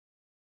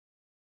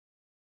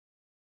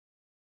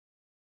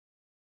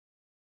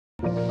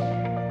I'm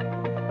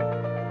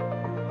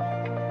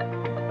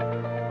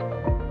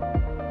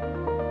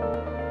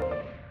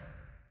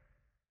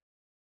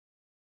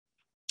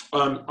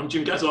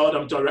Jim Gazzard.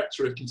 I'm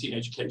Director of Continuing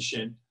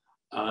Education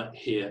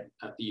here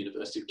at the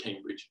University of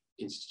Cambridge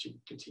Institute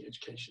of Continuing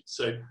Education.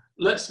 So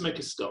let's make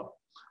a start.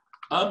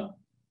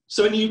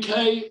 So in the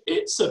UK,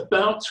 it's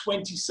about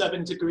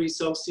 27 degrees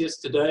Celsius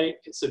today.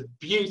 It's a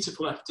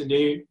beautiful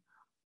afternoon.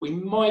 We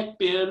might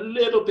be a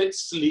little bit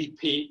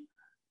sleepy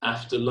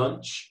after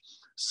lunch.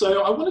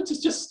 So I wanted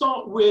to just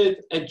start with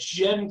a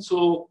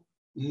gentle,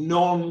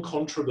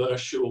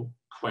 non-controversial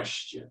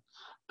question.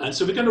 And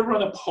so we're going to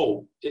run a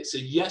poll. It's a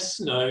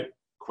yes/no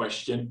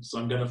question. So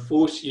I'm going to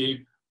force you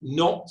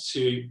not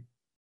to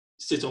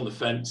sit on the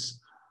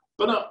fence.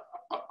 But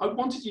I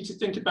wanted you to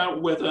think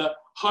about whether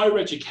higher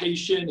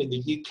education in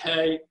the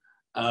UK,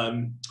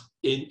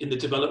 in the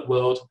developed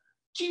world,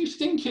 do you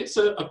think it's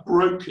a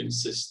broken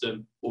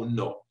system or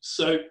not?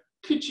 So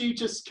could you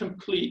just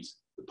complete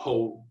the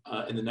poll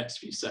in the next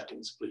few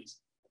seconds, please?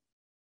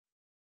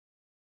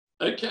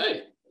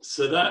 Okay,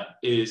 so that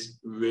is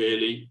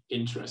really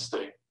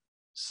interesting.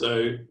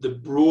 So the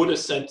broader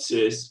sense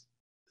is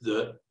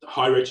that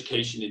higher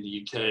education in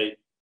the UK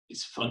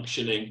is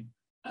functioning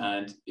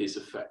and is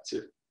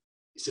effective.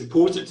 It's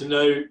important to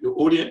know your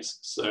audience,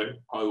 so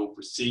I will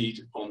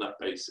proceed on that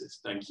basis.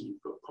 Thank you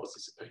for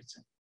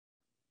participating.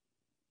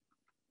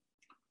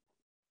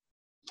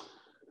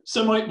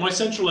 So my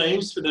central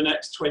aims for the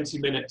next 20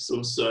 minutes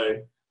or so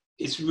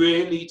is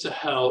really to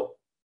help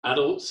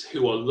adults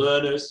who are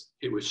learners,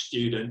 who are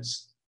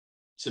students,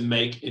 to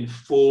make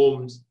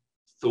informed,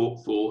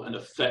 thoughtful and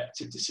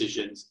effective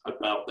decisions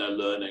about their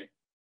learning.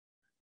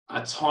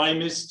 Our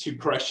time is too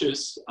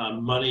precious,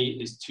 our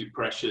money is too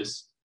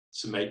precious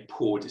to make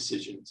poor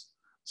decisions.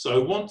 So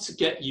I want to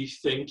get you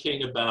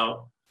thinking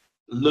about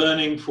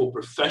learning for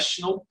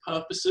professional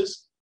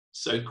purposes,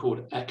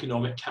 so-called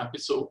economic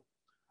capital,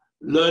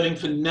 learning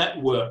for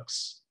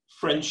networks,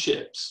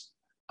 friendships,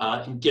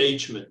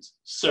 engagement,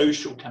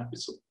 social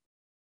capital,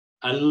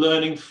 and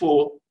learning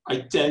for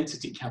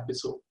identity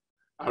capital,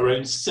 our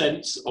own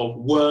sense of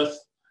worth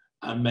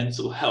and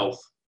mental health.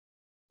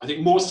 I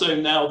think more so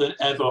now than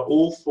ever,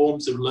 all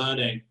forms of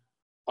learning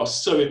are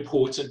so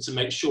important to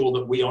make sure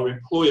that we are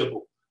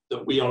employable,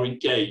 that we are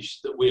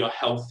engaged, that we are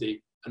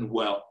healthy and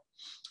well.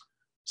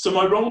 So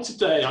my role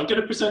today, I'm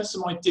going to present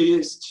some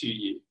ideas to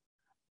you.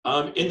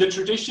 In the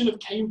tradition of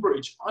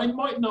Cambridge, I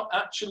might not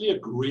actually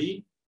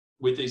agree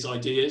with these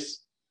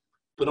ideas,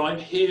 but I'm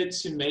here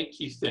to make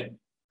you think.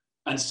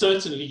 And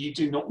certainly you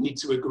do not need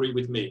to agree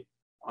with me.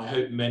 I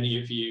hope many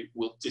of you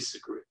will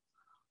disagree.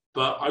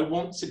 But I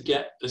want to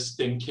get us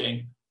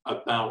thinking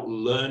about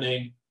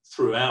learning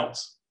throughout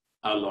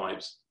our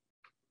lives.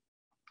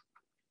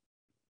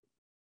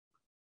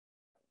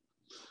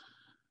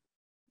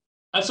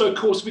 And so, of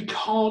course, we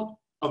can't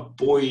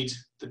avoid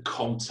the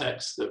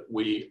context that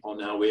we are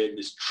now in,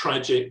 this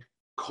tragic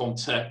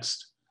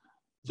context,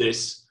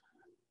 this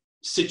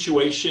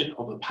situation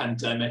of a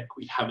pandemic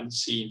we haven't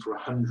seen for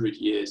 100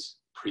 years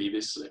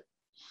previously.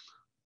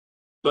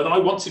 But I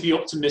want to be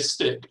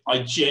optimistic.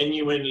 I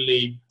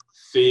genuinely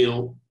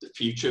feel the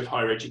future of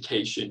higher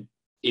education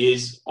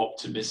is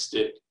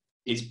optimistic,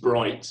 is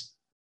bright,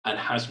 and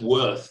has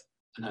worth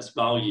and has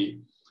value.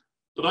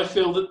 But I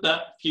feel that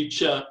that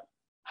future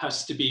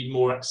has to be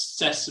more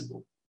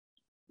accessible,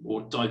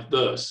 more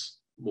diverse,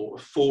 more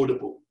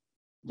affordable,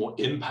 more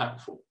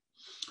impactful.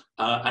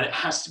 And it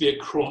has to be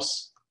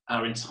across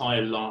our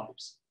entire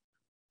lives.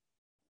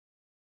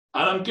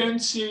 And I'm going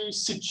to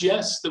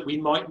suggest that we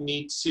might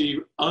need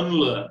to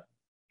unlearn,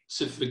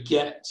 to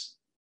forget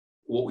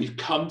what we've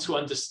come to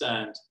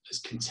understand as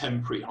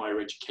contemporary higher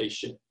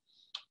education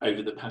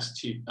over the past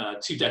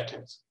two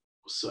decades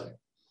or so.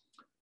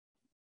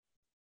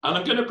 And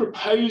I'm going to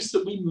propose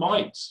that we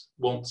might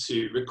want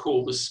to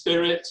recall the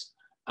spirit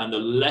and the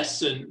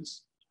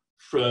lessons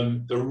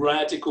from the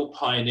radical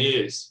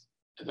pioneers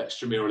of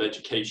extramural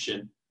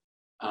education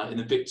in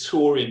the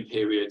Victorian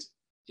period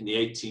in the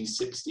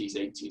 1860s,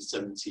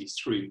 1870s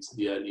through to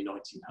the early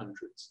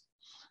 1900s.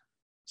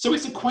 So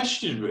it's a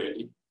question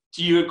really,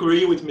 do you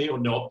agree with me or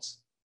not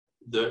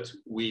that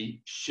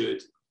we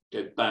should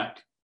go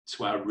back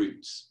to our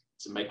roots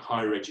to make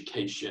higher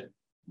education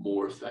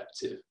more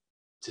effective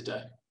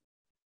today?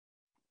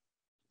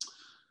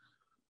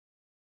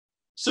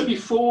 So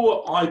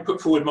before I put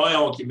forward my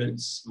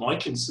arguments, my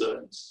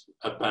concerns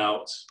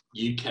about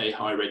UK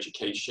higher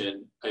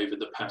education over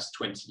the past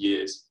 20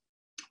 years,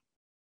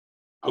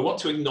 I want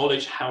to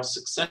acknowledge how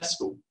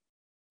successful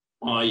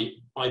by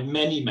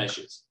many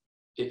measures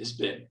it has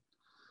been.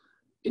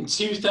 In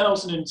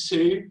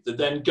 2002, the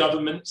then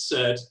government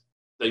said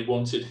they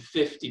wanted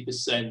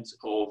 50%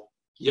 of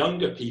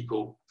younger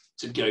people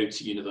to go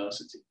to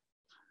university.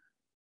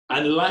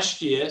 And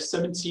last year,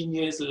 17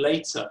 years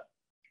later,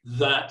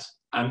 that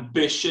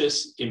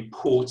ambitious,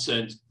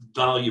 important,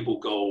 valuable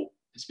goal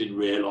has been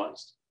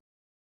realised.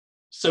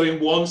 So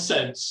in one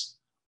sense,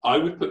 I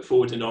would put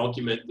forward an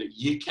argument that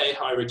UK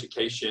higher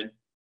education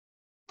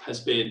has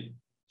been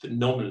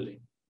phenomenally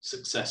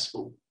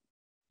successful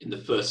in the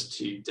first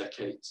 2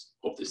 decades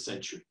of this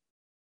century.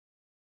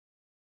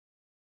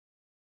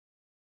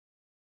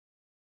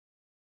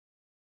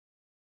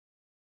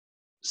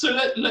 So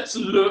let's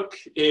look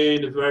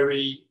in a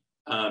very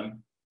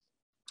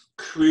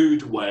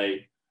crude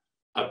way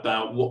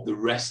about what the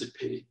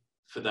recipe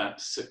for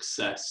that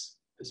success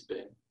has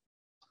been.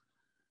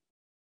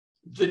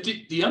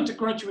 The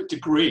undergraduate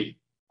degree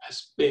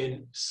has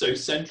been so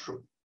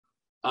central.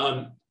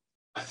 A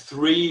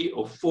 3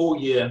 or 4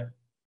 year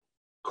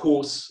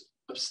course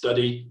of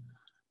study.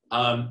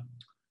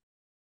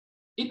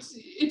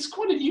 It's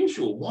quite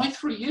unusual. Why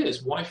 3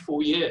 years? Why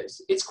 4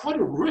 years? It's quite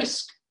a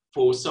risk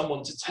for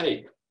someone to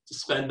take, to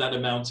spend that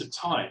amount of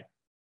time.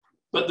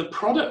 But the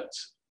product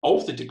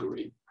of the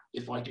degree,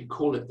 if I can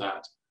call it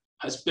that,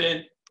 has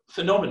been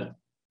phenomenal.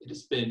 It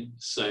has been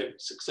so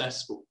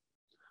successful.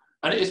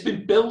 And it has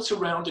been built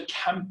around a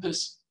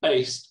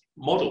campus-based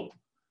model.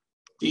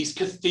 These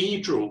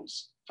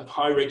cathedrals of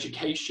higher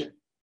education,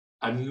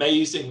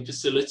 amazing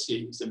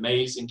facilities,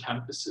 amazing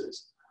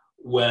campuses,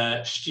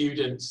 where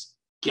students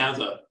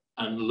gather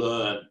and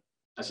learn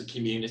as a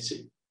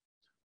community.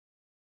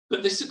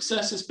 But this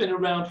success has been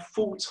around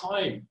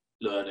full-time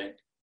learning,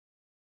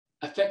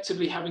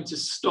 effectively having to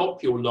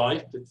stop your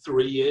life for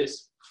 3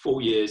 years,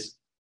 4 years,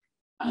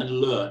 and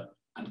learn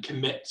and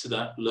commit to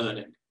that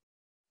learning.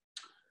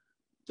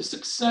 The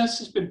success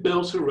has been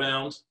built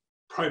around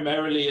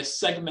primarily a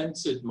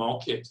segmented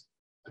market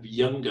of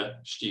younger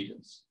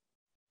students,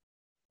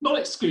 not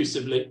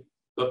exclusively,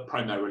 but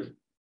primarily,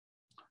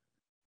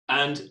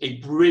 and a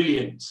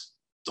brilliant,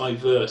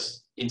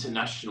 diverse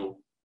international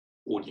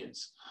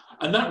audience.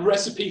 And that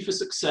recipe for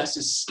success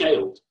is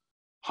scaled.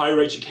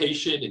 Higher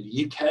education in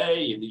the UK,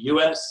 in the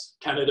US,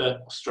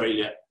 Canada,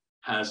 Australia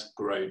has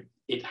grown.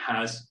 It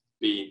has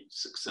been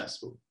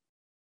successful.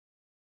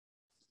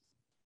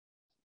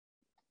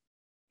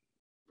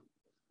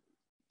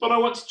 But I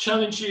want to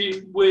challenge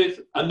you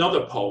with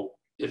another poll,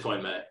 if I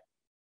may.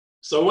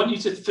 So I want you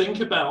to think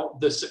about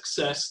the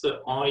success that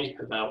I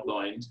have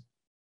outlined.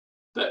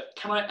 But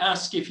can I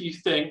ask if you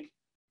think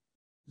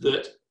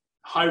that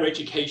higher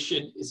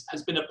education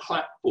has been a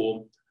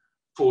platform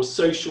for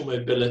social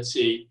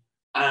mobility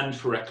and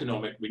for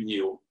economic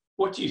renewal?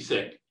 What do you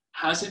think?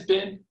 Has it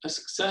been a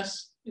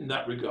success in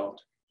that regard?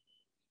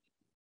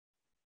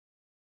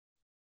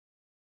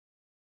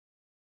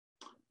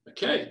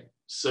 Okay,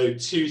 so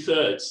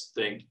 2/3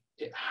 think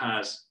it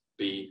has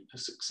been a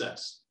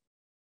success.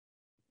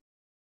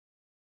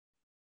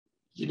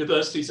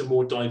 Universities are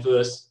more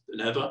diverse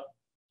than ever.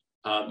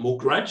 More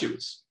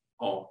graduates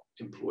are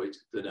employed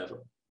than ever.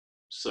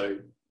 So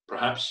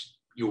perhaps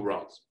you're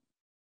right.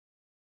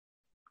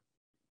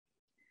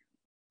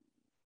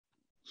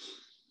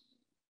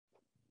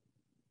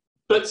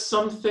 But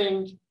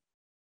something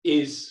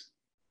is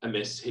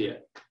amiss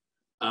here.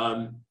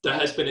 There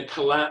has been a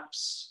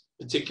collapse,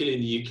 particularly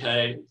in the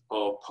UK,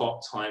 of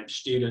part-time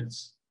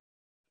students.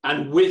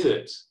 And with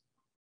it,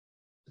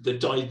 the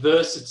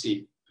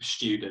diversity of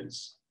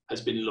students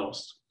has been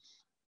lost.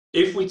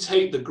 If we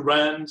take the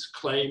grand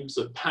claims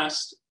of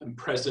past and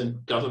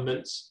present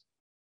governments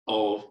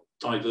of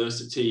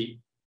diversity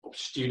of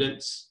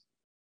students,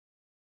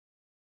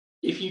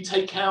 if you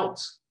take out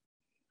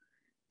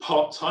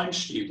part-time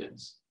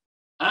students,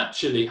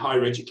 actually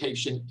higher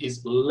education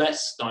is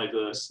less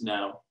diverse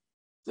now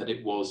than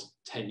it was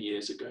 10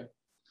 years ago.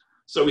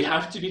 So we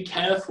have to be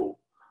careful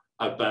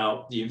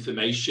about the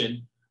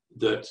information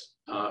that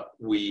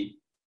we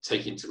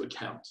take into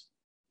account.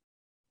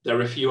 There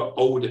are fewer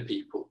older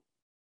people.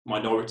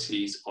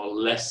 Minorities are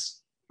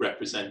less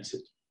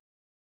represented.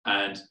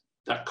 And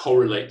that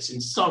correlates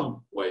in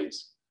some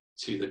ways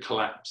to the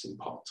collapse in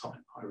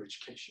part-time higher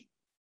education.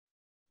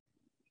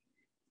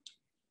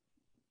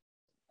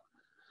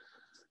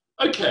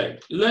 Okay,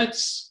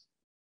 let's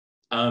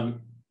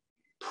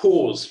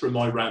pause from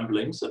my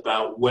ramblings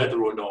about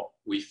whether or not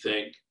we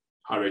think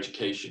higher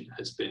education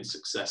has been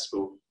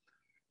successful.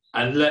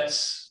 And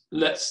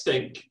let's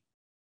think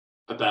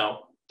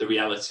about the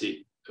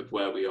reality of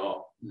where we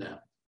are now.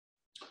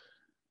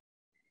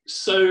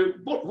 So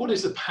what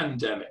is a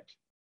pandemic?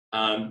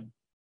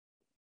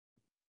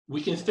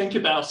 We can think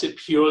about it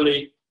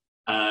purely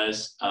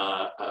as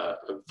a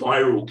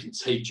viral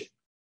contagion.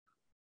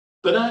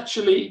 But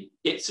actually,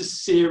 it's a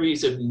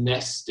series of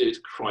nested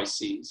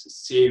crises, a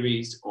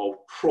series of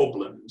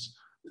problems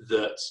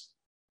that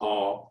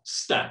are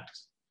stacked.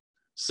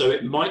 So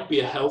it might be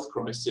a health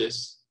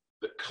crisis,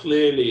 but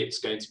clearly it's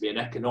going to be an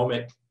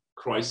economic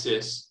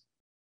crisis,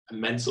 a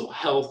mental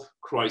health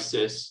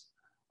crisis,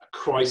 a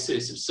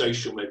crisis of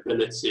social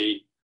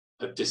mobility,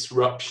 of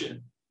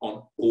disruption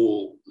on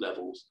all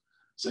levels.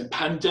 So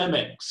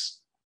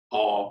pandemics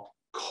are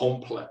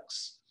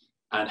complex,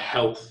 and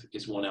health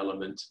is one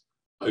element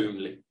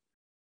only.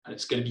 And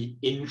it's going to be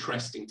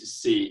interesting to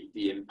see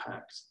the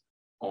impact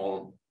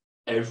on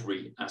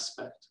every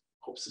aspect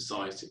of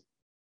society.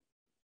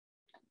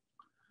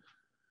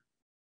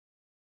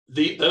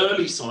 the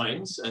early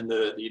signs, and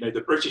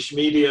the British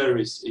media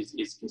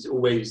is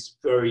always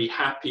very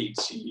happy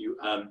to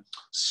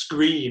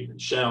scream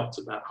and shout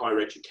about higher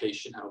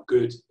education, how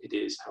good it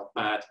is, how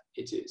bad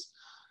it is.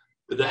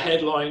 But the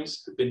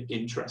headlines have been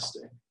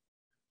interesting.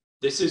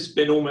 This has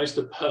been almost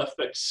a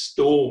perfect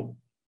storm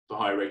for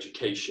higher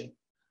education.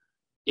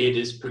 It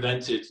has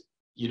prevented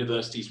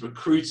universities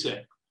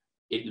recruiting.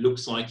 It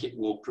looks like it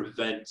will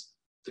prevent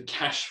the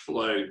cash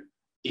flow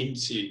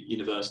into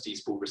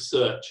universities for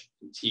research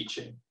and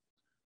teaching.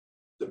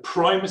 The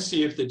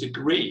primacy of the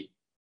degree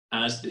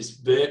as this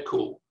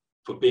vehicle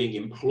for being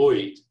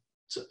employed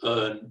to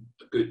earn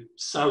a good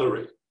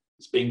salary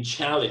is being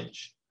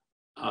challenged,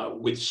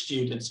 with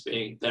students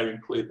their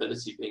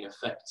employability being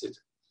affected.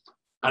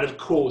 And of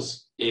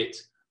course, it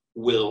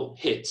will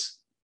hit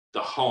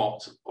the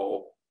heart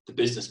of the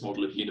business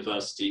model of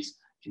universities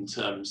in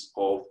terms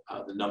of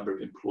the number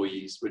of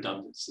employees,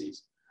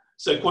 redundancies.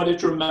 So quite a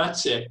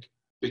dramatic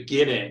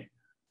beginning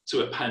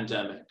to a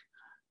pandemic.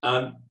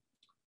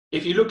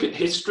 If you look at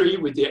history,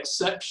 with the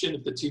exception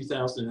of the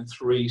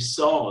 2003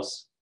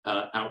 SARS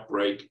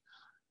outbreak,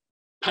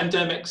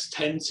 pandemics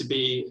tend to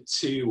be a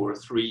 2 or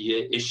 3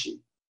 year issue.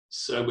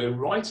 So we're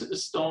right at the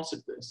start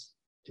of this.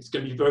 It's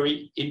going to be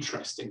very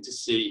interesting to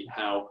see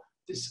how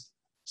this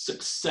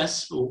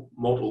successful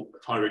model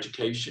of higher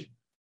education,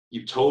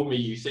 you told me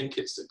you think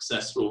it's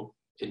successful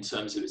in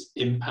terms of its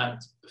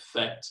impact,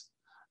 effect.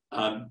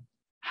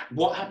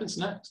 What happens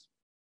next?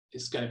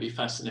 It's going to be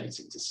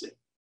fascinating to see.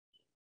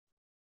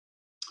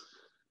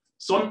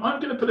 So I'm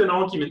going to put an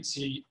argument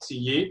to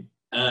you,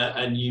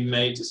 and you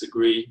may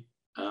disagree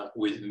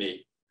with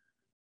me.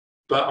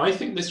 But I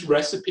think this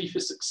recipe for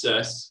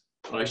success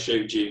that I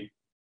showed you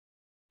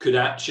could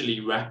actually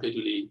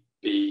rapidly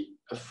be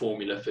a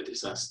formula for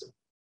disaster.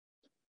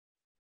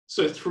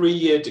 So a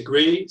 3-year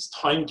degree, it's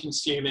time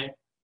consuming,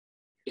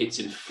 it's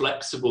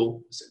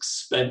inflexible, it's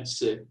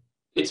expensive,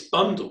 it's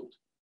bundled.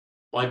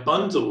 By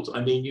bundled,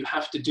 I mean you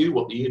have to do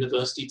what the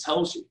university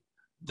tells you.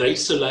 They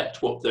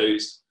select what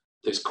those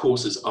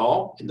courses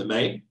are in the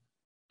main,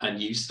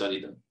 and you study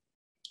them.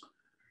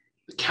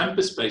 The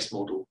campus-based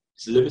model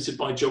is limited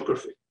by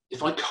geography.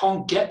 If I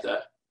can't get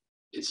there,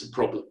 it's a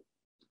problem.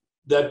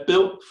 They're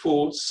built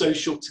for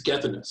social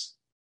togetherness,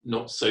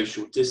 not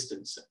social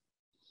distancing.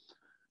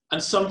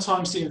 And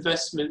sometimes the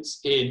investments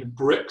in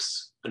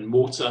bricks and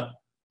mortar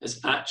has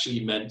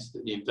actually meant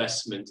that the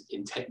investment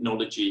in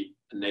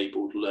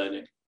technology-enabled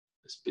learning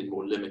has been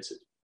more limited.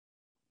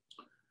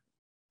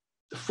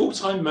 The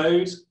full-time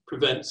mode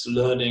prevents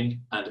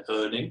learning and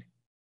earning,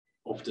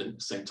 often at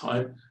the same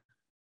time.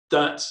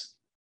 That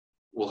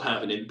will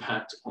have an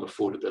impact on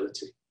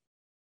affordability.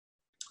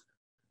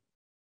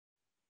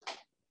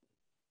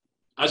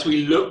 As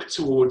we look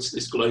towards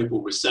this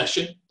global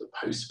recession, the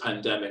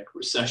post-pandemic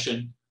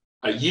recession,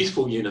 a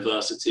youthful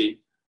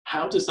university,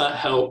 how does that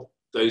help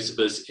those of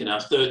us in our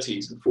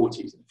 30s and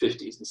 40s and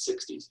 50s and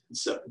 60s and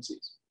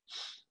 70s?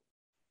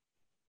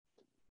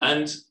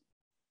 And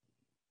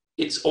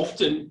it's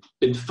often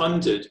been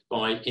funded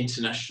by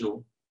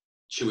international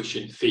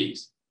tuition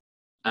fees,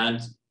 and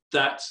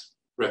that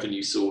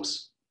revenue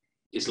source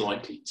is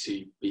likely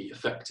to be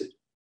affected.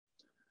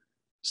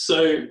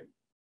 So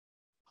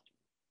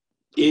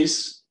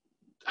is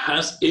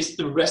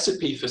the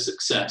recipe for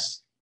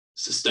success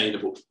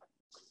sustainable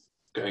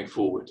going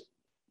forward?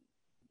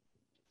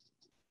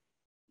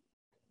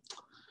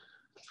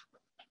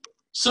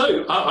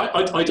 So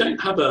I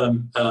don't have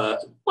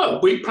well,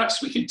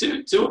 perhaps we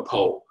could do a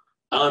poll.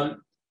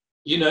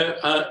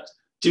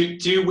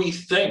 Do we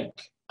think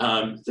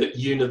that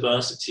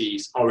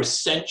universities are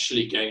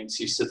essentially going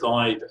to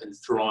survive and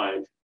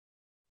thrive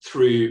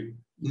through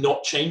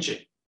not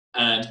changing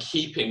and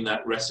keeping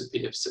that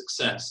recipe of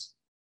success?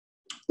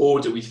 Or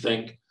do we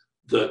think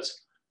that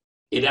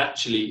it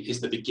actually is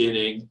the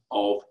beginning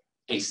of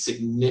a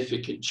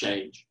significant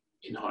change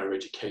in higher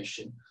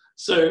education?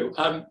 So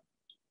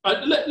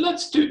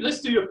let's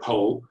do a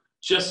poll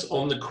just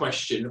on the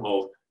question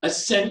of,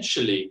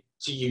 essentially,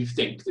 do you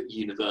think that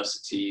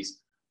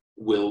universities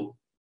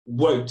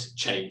won't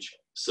change?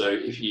 So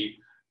if you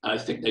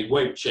think they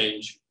won't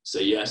change,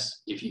 say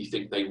yes. If you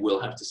think they will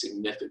have to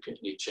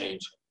significantly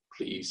change,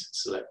 please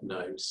select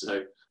no.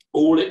 So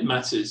all it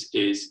matters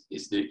is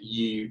that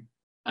you,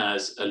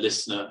 as a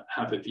listener,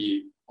 have a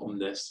view on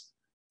this.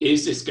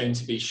 Is this going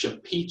to be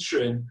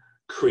Schumpeterian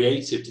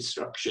creative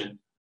destruction,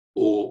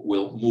 or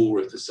will more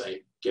of the same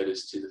get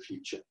us to the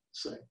future?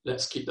 So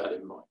let's keep that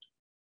in mind.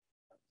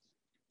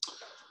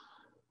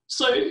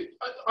 So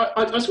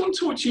I just want to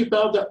talk to you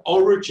about the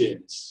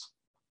origins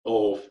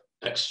of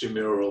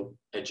extramural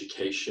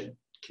education,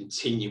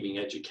 continuing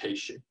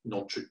education,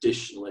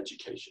 non-traditional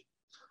education.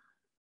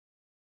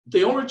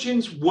 The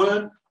origins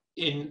weren't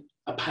in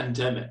a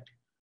pandemic,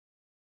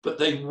 but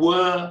they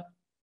were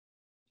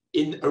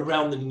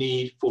around the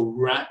need for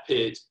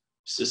rapid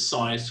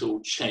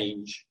societal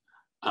change.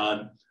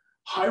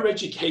 Higher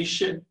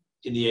education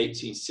in the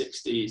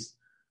 1860s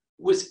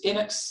was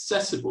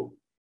inaccessible.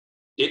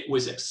 It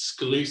was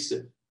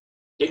exclusive.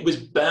 It was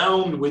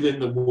bound within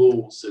the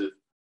walls of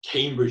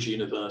Cambridge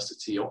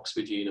University,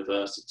 Oxford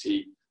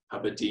University,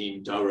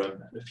 Aberdeen,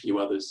 Durham, and a few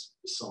others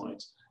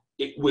besides.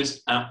 It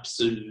was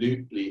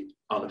absolutely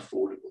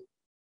unaffordable.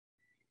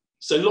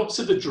 So lots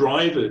of the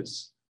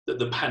drivers that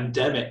the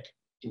pandemic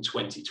in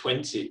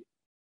 2020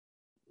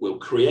 will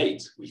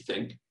create, we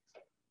think,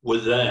 were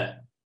there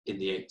in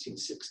the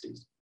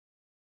 1860s.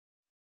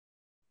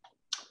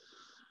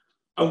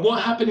 And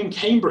what happened in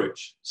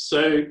Cambridge?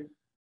 So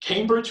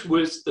Cambridge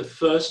was the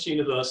first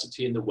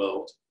university in the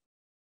world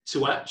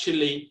to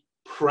actually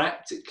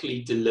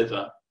practically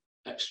deliver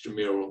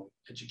extramural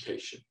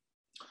education.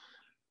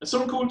 And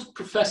someone called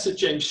Professor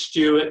James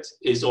Stewart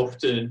is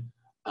often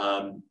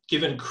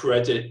given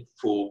credit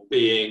for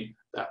being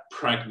that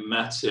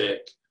pragmatic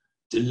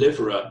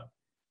deliverer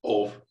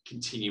of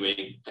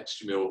continuing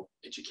extramural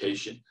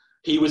education.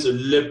 He was a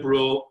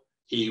liberal,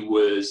 he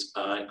was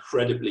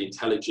incredibly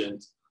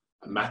intelligent,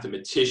 a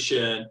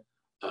mathematician,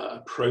 a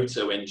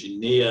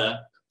proto-engineer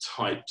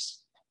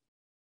types.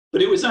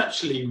 But it was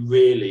actually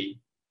really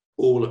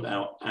all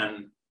about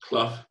Anne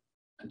Clough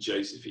and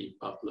Josephine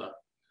Butler.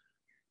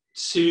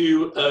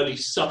 Two early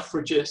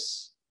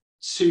suffragists,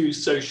 two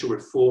social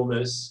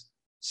reformers,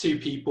 two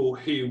people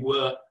who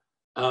were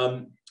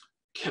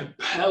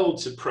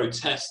compelled to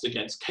protest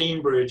against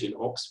Cambridge and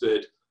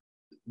Oxford,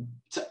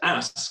 to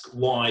ask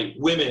why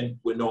women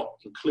were not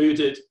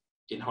included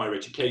in higher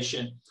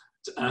education,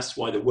 to ask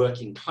why the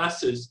working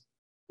classes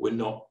were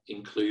not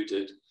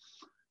included.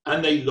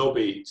 And they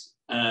lobbied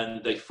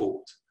and they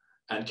fought.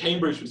 And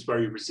Cambridge was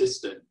very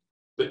resistant.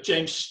 But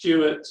James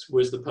Stewart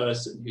was the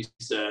person who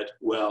said,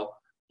 well,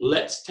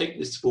 let's take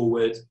this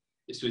forward.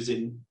 This was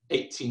in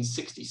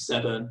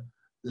 1867.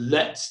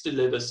 Let's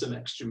deliver some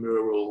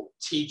extramural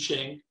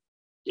teaching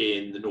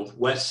in the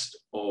northwest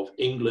of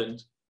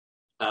England.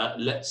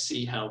 Let's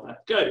see how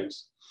that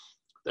goes.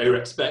 They were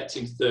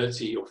expecting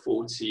 30 or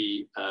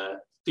 40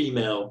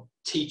 female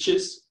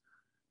teachers,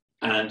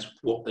 and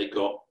what they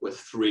got were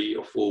 300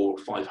 or 400 or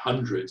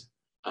 500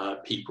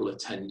 people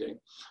attending.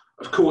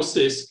 Of course,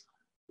 this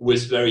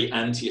was very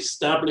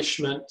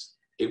anti-establishment.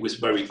 It was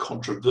very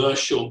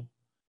controversial.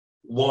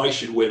 Why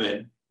should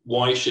women,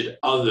 why should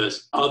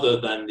others other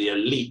than the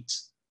elite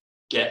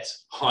get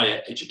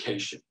higher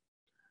education?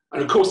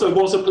 And of course, there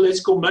was a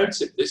political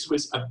motive. This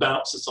was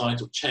about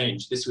societal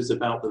change. This was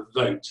about the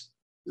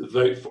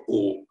vote for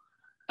all.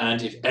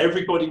 And if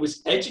everybody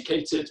was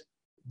educated,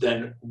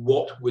 then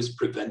what was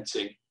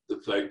preventing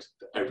the vote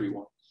for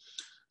everyone?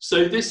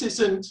 So this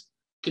isn't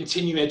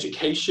continuing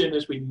education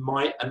as we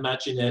might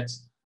imagine it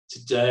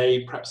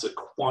today, perhaps a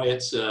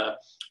quieter,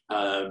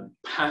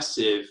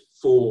 passive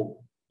form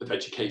of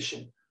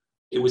education.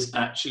 It was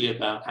actually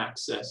about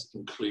access,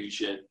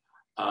 inclusion.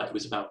 It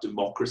was about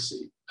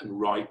democracy and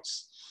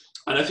rights.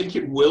 And I think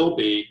it will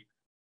be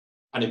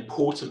an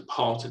important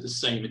part of the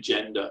same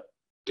agenda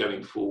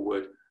going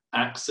forward.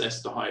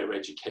 Access to higher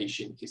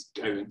education is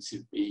going to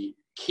be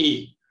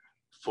key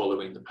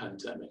following the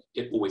pandemic.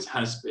 It always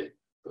has been,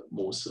 but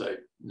more so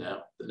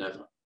now than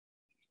ever.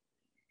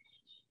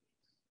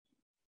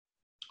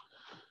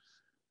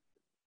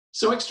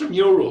 So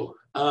extramural,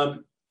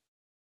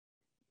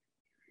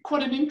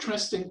 quite an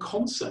interesting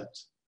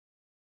concept.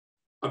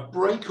 A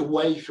break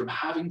away from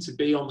having to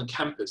be on the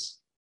campus,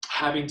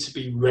 having to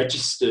be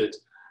registered,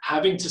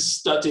 having to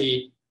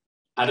study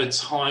at a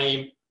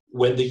time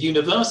when the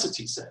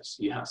university says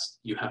you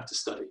have to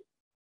study.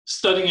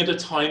 Studying at a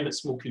time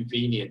that's more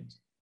convenient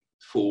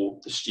for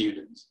the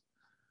students.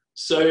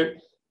 So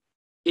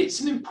it's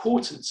an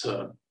important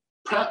term,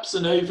 perhaps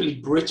an overly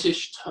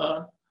British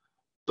term,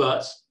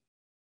 but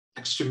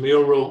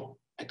extramural,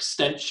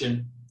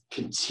 extension,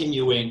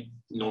 continuing,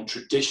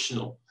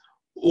 non-traditional,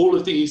 all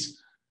of these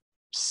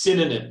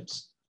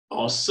synonyms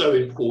are so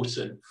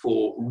important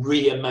for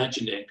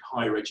reimagining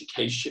higher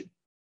education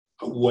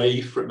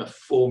away from a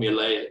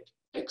formulaic,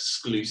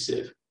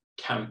 exclusive,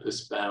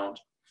 campus-bound,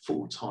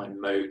 full-time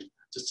mode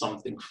to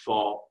something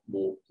far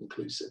more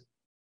inclusive.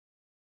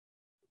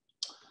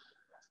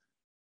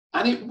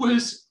 And it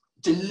was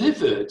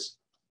delivered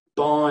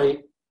by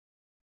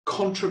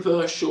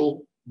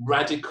controversial,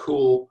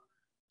 radical,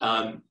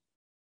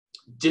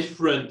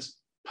 different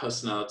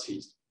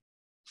personalities.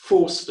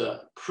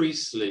 Forster,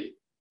 Priestley,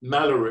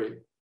 Mallory,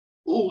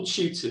 all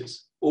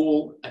tutors,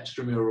 all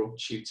extramural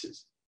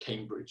tutors,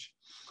 Cambridge.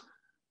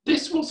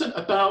 This wasn't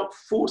about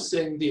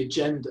forcing the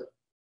agenda.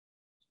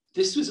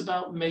 This was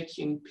about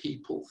making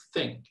people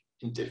think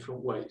in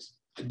different ways.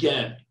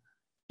 Again,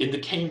 in the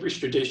Cambridge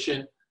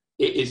tradition,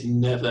 it is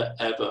never,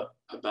 ever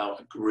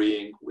about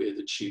agreeing with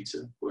a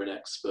tutor or an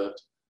expert.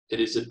 It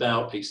is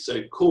about a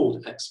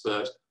so-called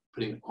expert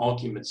putting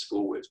arguments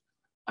forward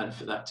and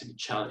for that to be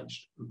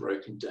challenged and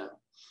broken down.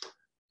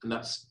 And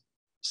that's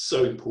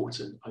so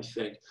important, I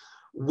think.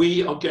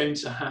 We are going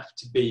to have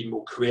to be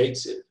more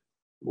creative,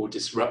 more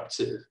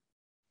disruptive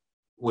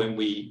when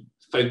we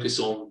focus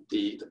on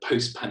the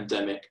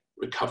post-pandemic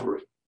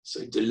recovery.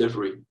 So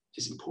delivery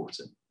is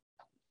important.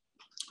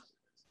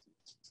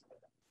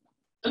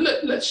 And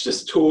let's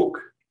just talk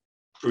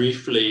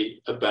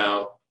briefly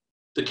about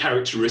the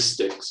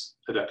characteristics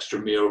of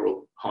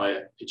extramural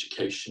higher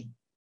education.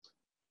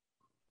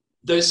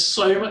 There's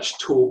so much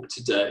talk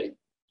today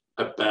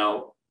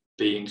about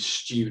being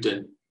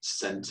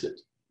student-centered.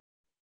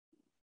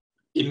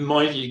 In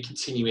my view,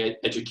 continuing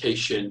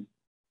education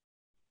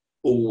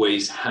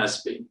always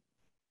has been.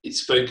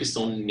 It's focused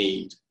on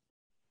need.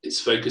 It's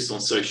focused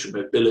on social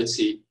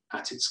mobility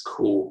at its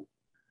core.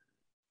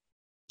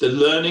 The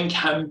learning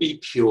can be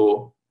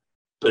pure,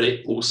 but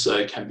it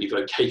also can be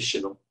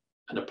vocational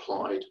and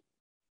applied,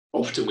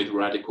 often with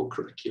radical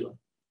curriculum.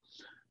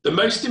 The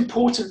most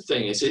important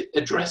thing is it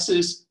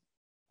addresses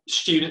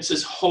students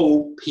as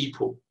whole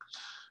people.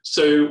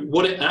 So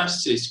what it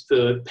asks is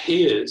for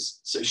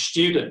peers, so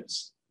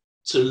students,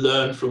 to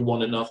learn from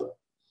one another.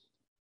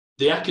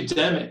 The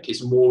academic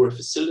is more a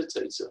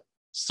facilitator,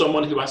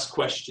 someone who asks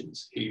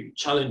questions, who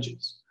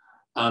challenges,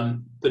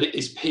 but it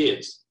is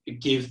peers who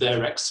give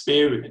their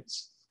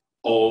experience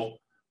of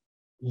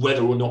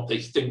whether or not they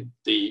think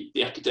the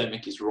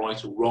academic is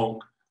right or wrong,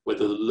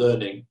 whether the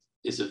learning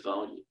is of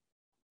value.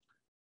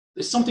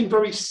 There's something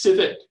very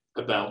civic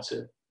about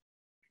it.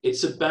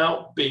 It's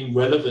about being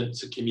relevant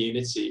to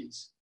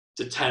communities,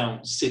 to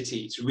towns,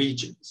 cities,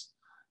 regions,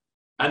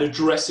 and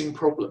addressing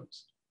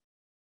problems.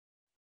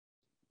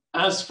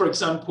 As, for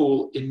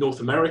example, in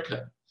North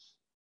America,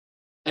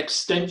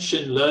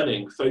 extension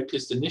learning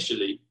focused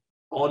initially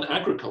on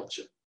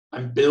agriculture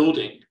and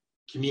building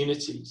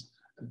communities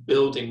and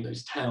building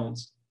those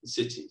towns and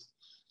cities.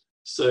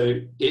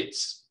 So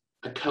it's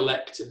a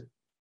collective.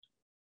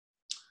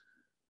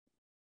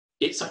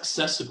 It's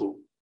accessible.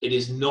 It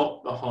is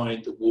not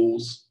behind the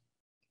walls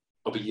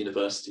of a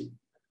university.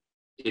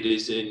 It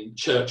is in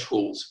church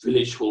halls,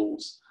 village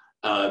halls,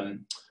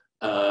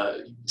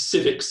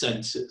 civic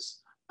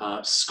centres,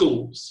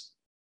 schools.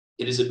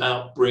 It is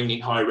about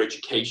bringing higher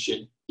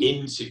education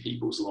into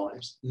people's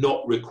lives,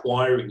 not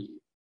requiring you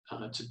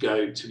to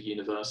go to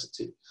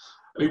university.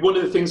 I mean, one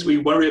of the things we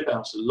worry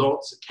about a lot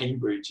at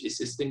Cambridge is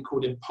this thing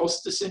called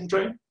imposter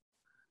syndrome.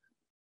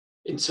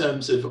 In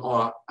terms of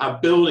our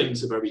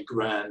buildings are very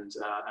grand,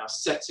 our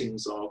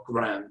settings are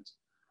grand,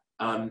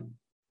 and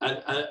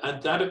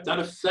that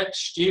affects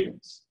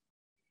students.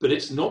 But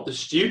it's not the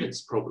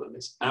student's problem,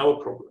 it's our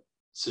problem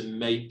to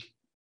make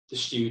the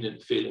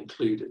student feel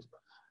included.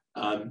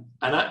 And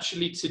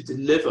actually to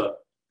deliver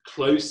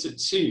closer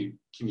to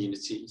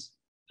communities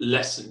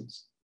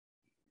lessens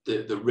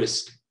the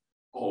risk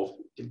of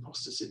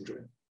imposter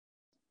syndrome.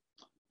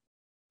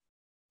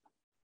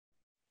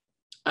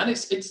 And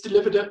it's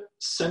delivered at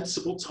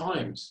sensible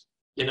times,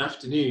 in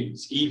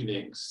afternoons,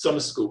 evenings, summer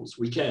schools,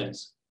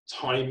 weekends,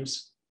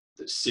 times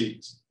that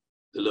suit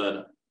the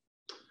learner.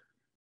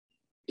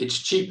 It's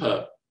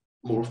cheaper,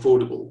 more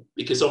affordable,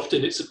 because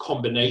often it's a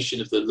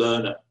combination of the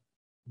learner,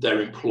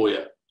 their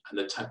employer, and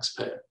the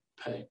taxpayer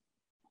paying.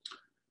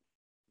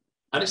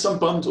 And it's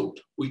unbundled.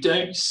 We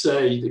don't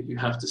say that you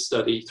have to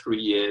study 3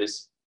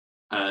 years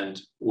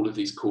and all of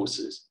these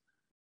courses.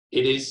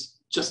 It is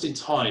just in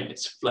time,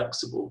 it's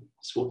flexible.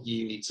 It's what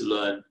you need to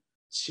learn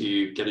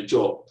to get a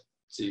job,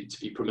 to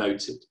be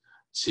promoted,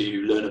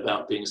 to learn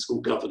about being a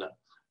school governor,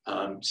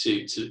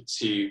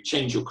 to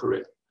change your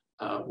career,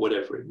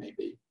 whatever it may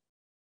be.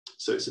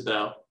 So it's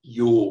about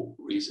your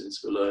reasons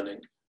for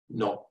learning,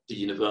 not the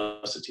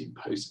university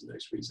imposing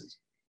those reasons.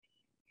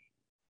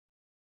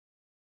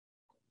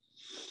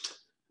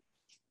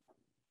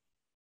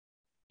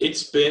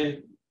 It's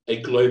been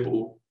a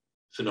global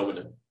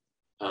phenomenon.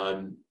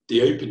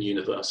 The Open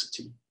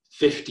University,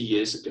 50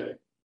 years ago,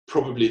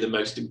 probably the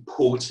most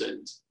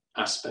important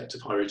aspect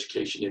of higher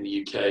education in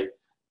the UK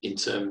in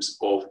terms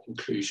of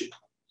inclusion.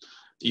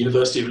 The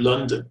University of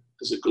London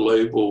is a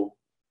global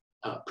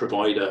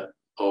provider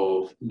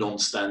of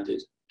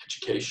non-standard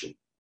education.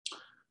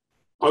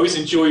 I always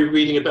enjoy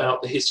reading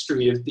about the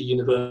history of the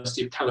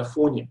University of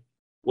California.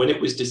 When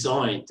it was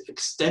designed,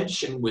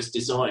 extension was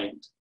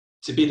designed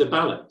to be the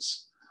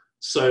balance.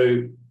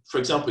 So, for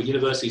example,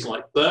 universities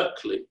like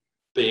Berkeley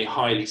being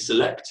highly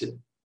selective,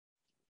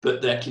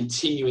 but their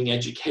continuing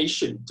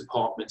education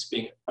departments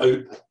being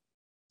open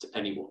to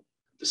anyone.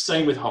 The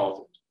same with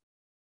Harvard.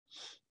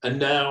 And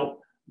now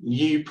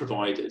new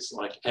providers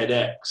like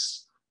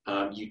edX,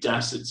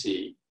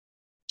 Udacity,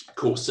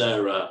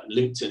 Coursera,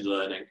 LinkedIn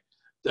Learning,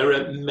 there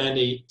are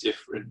many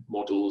different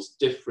models,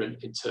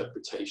 different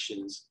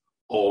interpretations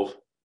of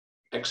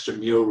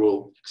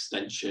extramural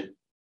extension,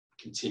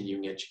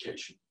 continuing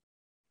education.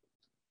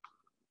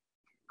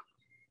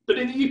 But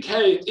in the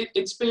UK,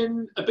 it's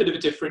been a bit of a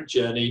different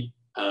journey.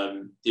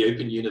 The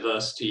Open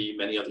University,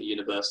 many other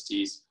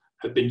universities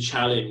have been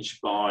challenged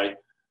by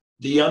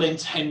the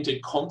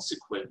unintended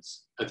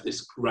consequence of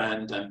this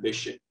grand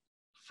ambition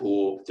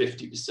for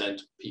 50%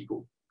 of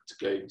people to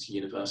go to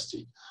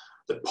university.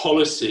 The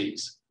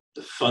policies,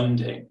 the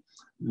funding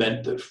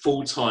meant that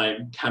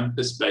full-time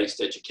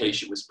campus-based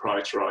education was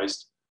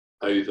prioritized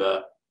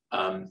over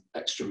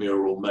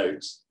extramural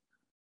modes.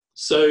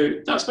 So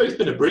that's both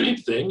been a brilliant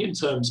thing in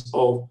terms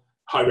of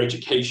higher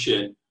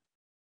education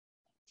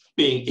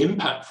being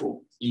impactful.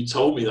 You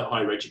told me that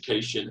higher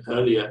education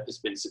earlier has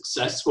been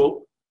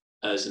successful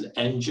as an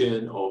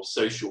engine of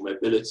social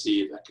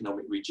mobility, of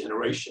economic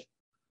regeneration.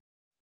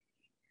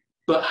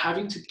 But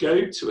having to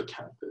go to a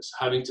campus,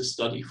 having to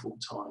study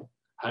full-time,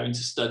 having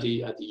to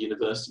study at the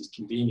university's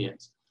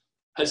convenience,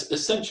 has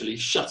essentially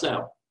shut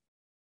out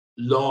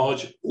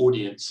large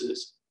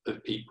audiences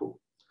of people.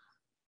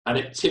 And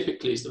it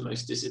typically is the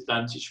most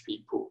disadvantaged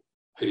people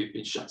who've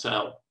been shut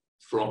out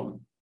from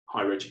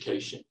higher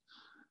education.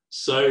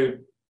 So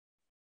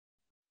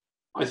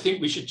I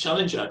think we should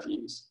challenge our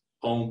views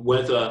on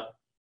whether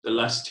the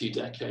last 2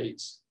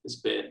 decades has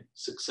been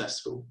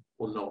successful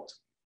or not.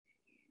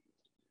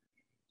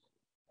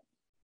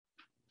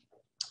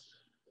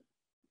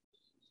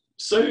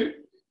 So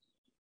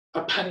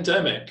a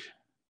pandemic,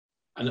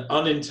 an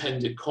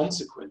unintended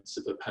consequence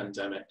of a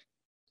pandemic,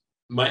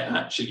 might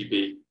actually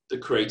be the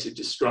creative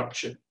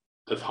destruction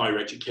of higher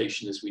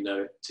education as we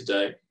know it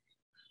today.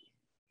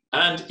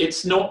 And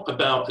it's not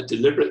about a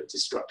deliberate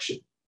destruction.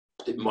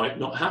 It might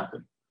not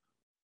happen.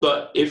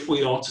 But if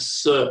we are to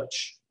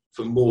search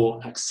for more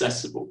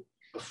accessible,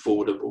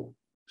 affordable,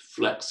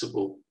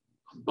 flexible,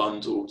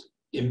 bundled,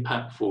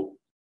 impactful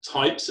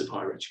types of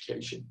higher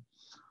education,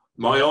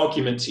 my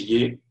argument to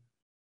you,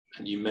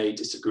 and you may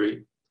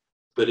disagree,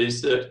 but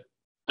is that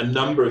a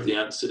number of the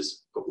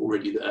answers are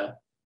already there.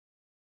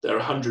 They're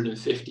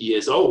 150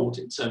 years old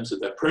in terms of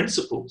their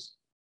principles,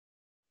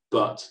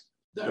 but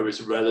they're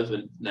as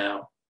relevant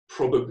now,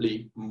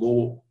 probably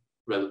more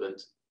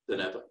relevant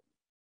than ever.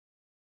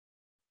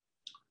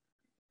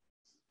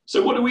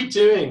 So what are we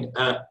doing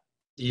at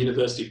the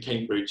University of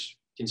Cambridge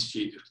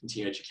Institute of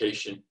Continuing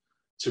Education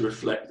to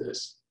reflect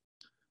this?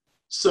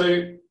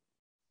 So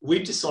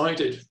we've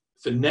decided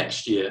for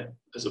next year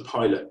as a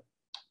pilot,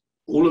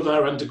 all of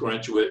our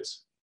undergraduate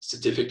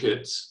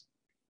certificates,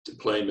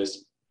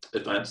 diplomas,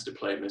 advanced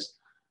diplomas,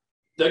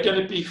 they're going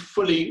to be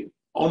fully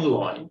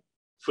online,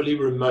 fully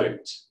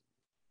remote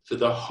for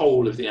the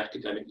whole of the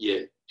academic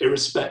year,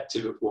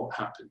 irrespective of what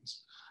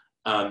happens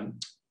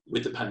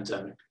with the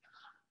pandemic.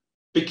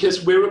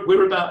 Because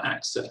we're about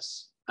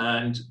access.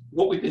 And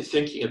what we've been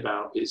thinking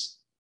about is,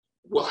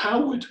 well,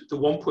 how would the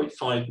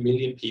 1.5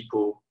 million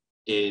people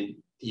in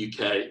the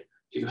UK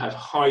who have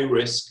high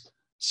risk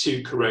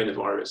to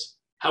coronavirus,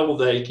 how will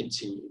they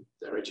continue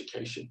their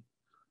education?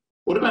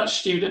 What about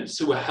students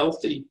who are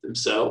healthy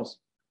themselves,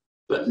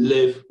 but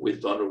live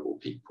with vulnerable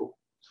people?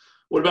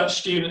 What about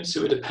students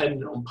who are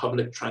dependent on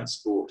public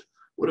transport?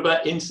 What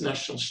about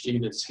international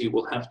students who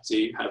will have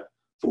to have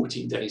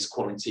 14 days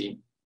quarantine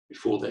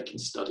before they can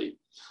study?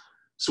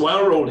 So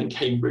our role in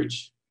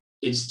Cambridge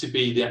is to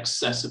be the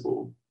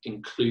accessible,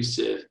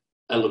 inclusive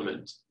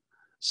element.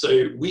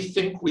 So we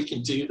think we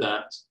can do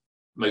that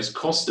most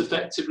cost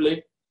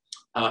effectively.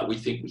 We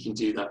think we can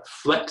do that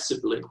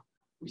flexibly.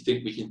 We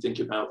think we can think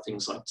about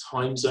things like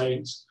time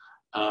zones.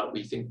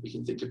 We think we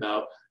can think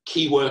about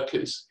key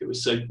workers who are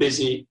so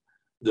busy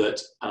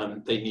that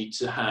they need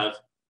to have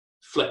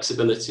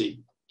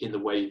flexibility in the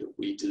way that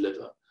we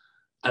deliver.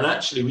 And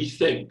actually, we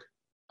think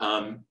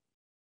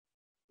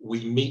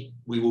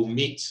we will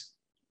meet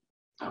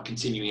our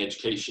continuing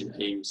education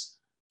aims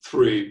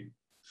through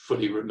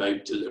fully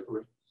remote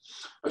delivery.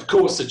 Of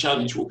course, the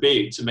challenge will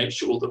be to make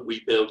sure that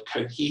we build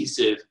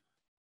cohesive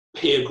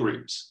peer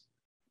groups,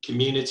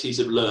 communities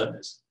of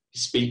learners who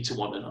speak to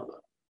one another.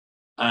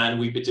 And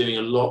we've been doing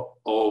a lot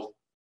of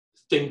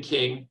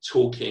thinking,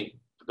 talking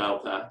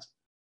about that.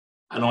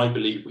 And I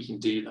believe we can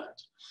do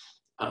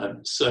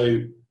that.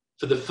 So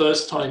for the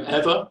first time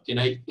ever in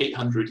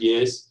 800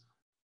 years,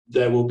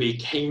 there will be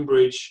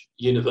Cambridge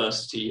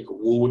University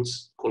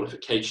awards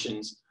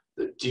qualifications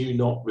that do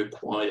not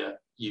require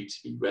you to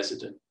be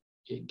resident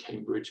in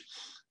Cambridge.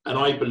 And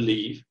I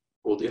believe,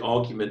 or the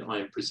argument I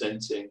am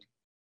presenting,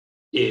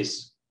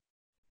 is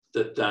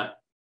that that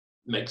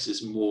makes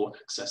us more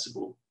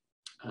accessible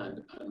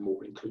and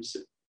more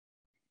inclusive.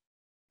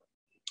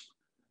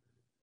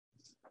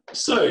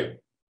 So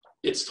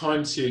it's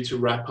time to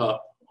wrap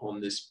up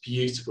on this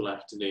beautiful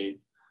afternoon.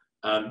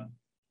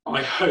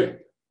 I hope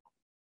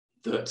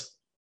that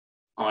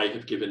I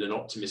have given an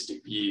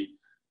optimistic view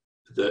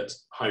that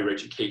higher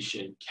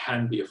education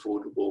can be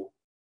affordable,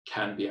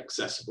 can be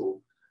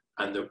accessible,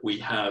 and that we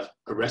have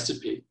a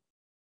recipe,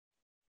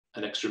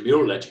 an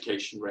extramural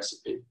education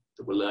recipe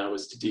that will allow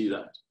us to do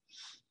that.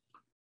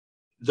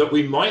 That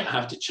we might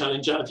have to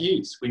challenge our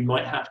views. We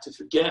might have to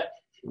forget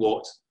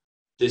what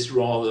this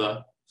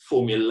rather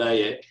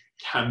formulaic,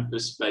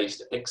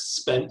 campus-based,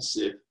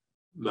 expensive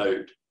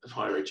mode of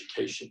higher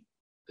education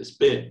has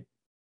been,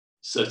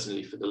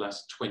 certainly for the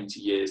last 20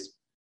 years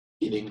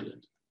in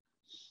England.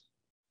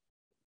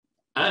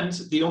 And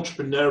the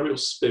entrepreneurial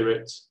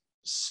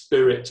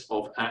spirit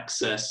of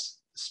access,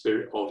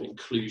 spirit of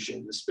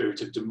inclusion, the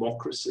spirit of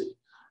democracy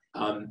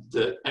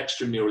that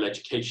extramural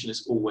education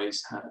has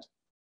always had.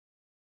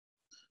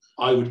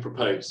 I would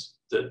propose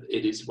that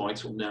it is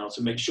vital now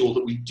to make sure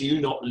that we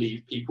do not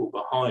leave people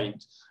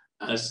behind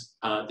as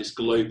this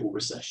global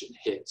recession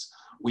hits.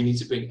 We need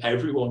to bring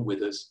everyone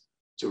with us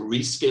to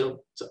reskill,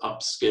 to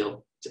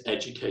upskill, to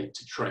educate,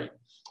 to train.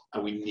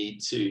 And we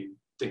need to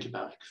think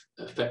about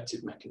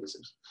effective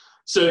mechanisms.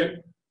 So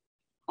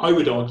I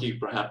would argue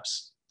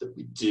perhaps that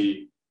we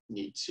do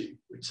need to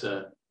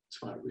return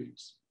to our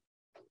roots.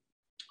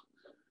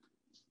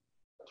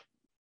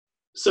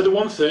 So the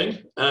one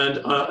thing, and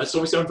so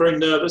obviously I'm very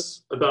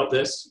nervous about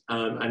this,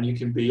 and you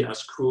can be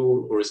as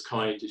cruel or as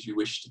kind as you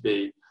wish to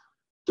be.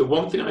 The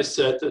one thing I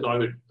said that I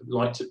would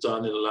like to have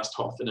done in the last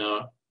half an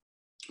hour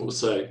or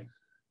so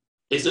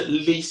is at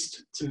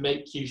least to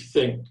make you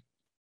think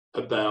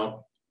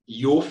about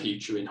your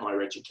future in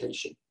higher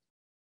education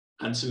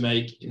and to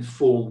make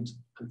informed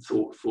and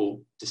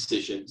thoughtful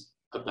decisions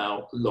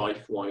about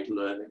life-wide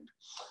learning.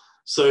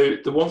 So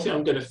the one thing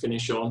I'm going to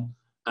finish on,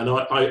 and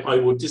I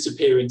will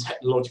disappear in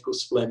technological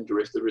splendor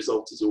if the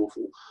result is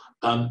awful,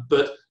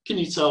 but can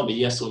you tell me,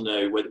 yes or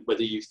no,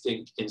 whether you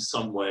think in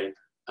some way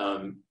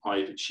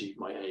I've achieved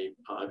my aim?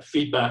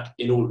 Feedback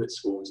in all of its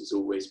forms is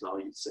always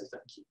valued, so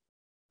thank you.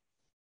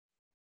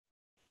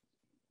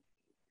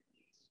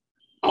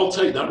 I'll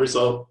take that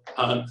result.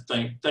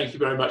 Thank you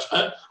very much.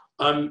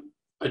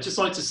 I'd just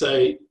like to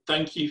say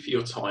thank you for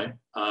your time.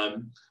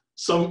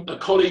 A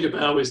colleague of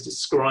ours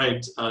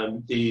described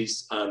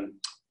these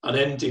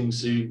unending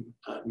Zoom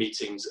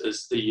meetings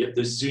as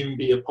the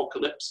zombie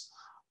apocalypse.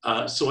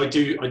 So I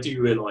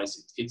do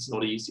realise it's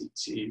not easy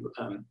to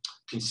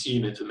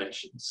consume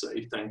information. So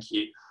thank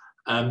you.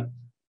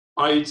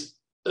 I'd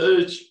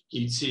urge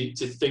you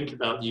to think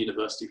about the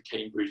University of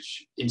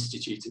Cambridge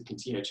Institute of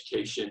Continuing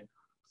Education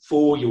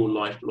for your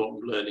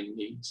lifelong learning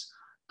needs,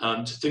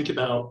 to think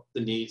about the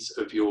needs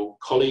of your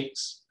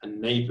colleagues and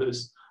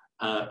neighbours,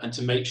 and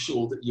to make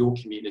sure that your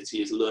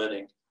community is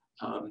learning.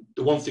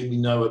 The one thing we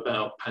know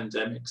about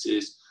pandemics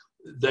is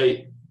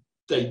they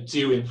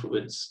do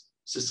influence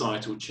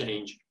societal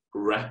change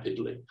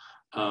rapidly.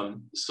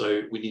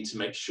 So we need to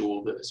make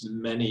sure that as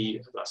many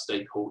of our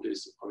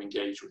stakeholders are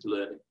engaged with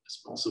learning as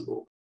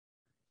possible.